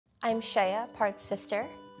I'm Shaya, Parth's sister.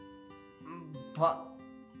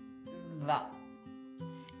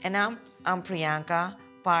 And I'm Priyanka,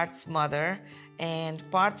 Parth's mother, and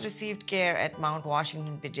Parth received care at Mount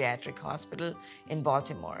Washington Pediatric Hospital in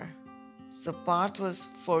Baltimore. So Parth was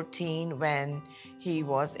 14 when he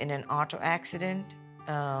was in an auto accident,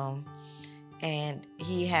 and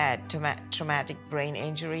he had traumatic brain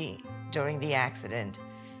injury during the accident,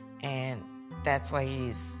 and that's why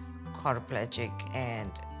he's quadriplegic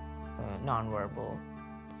and nonverbal.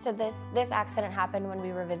 So this accident happened when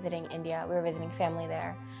we were visiting India. We were visiting family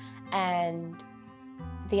there, and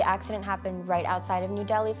the accident happened right outside of New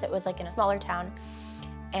Delhi, so it was like in a smaller town.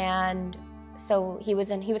 And so he was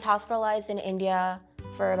hospitalized in India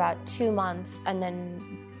for about 2 months, and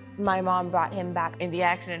then my mom brought him back. In the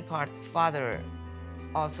accident, Parth's father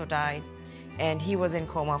also died, and he was in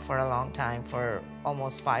coma for a long time, for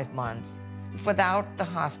almost 5 months. Without the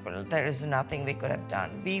hospital, there is nothing we could have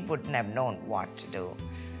done. We wouldn't have known what to do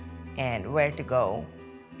and where to go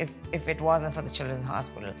if it wasn't for the Children's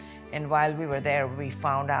Hospital. And while we were there, we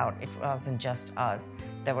found out it wasn't just us.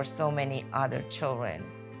 There were so many other children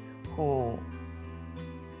who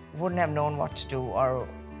wouldn't have known what to do or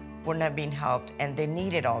wouldn't have been helped, and they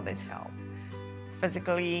needed all this help,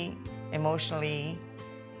 physically, emotionally,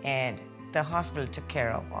 and the hospital took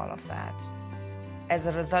care of all of that. As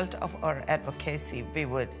a result of our advocacy, we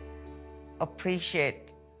would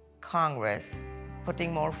appreciate Congress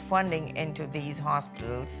putting more funding into these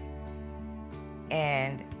hospitals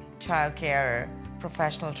and childcare,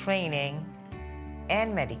 professional training,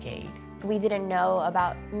 and Medicaid. We didn't know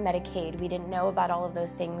about Medicaid. We didn't know about all of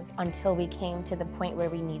those things until we came to the point where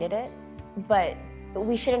we needed it. But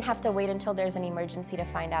we shouldn't have to wait until there's an emergency to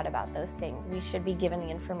find out about those things. We should be given the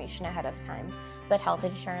information ahead of time. But health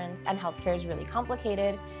insurance and healthcare is really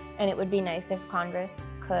complicated, and it would be nice if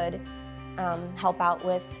Congress could help out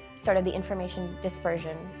with sort of the information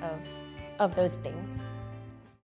dispersion of those things.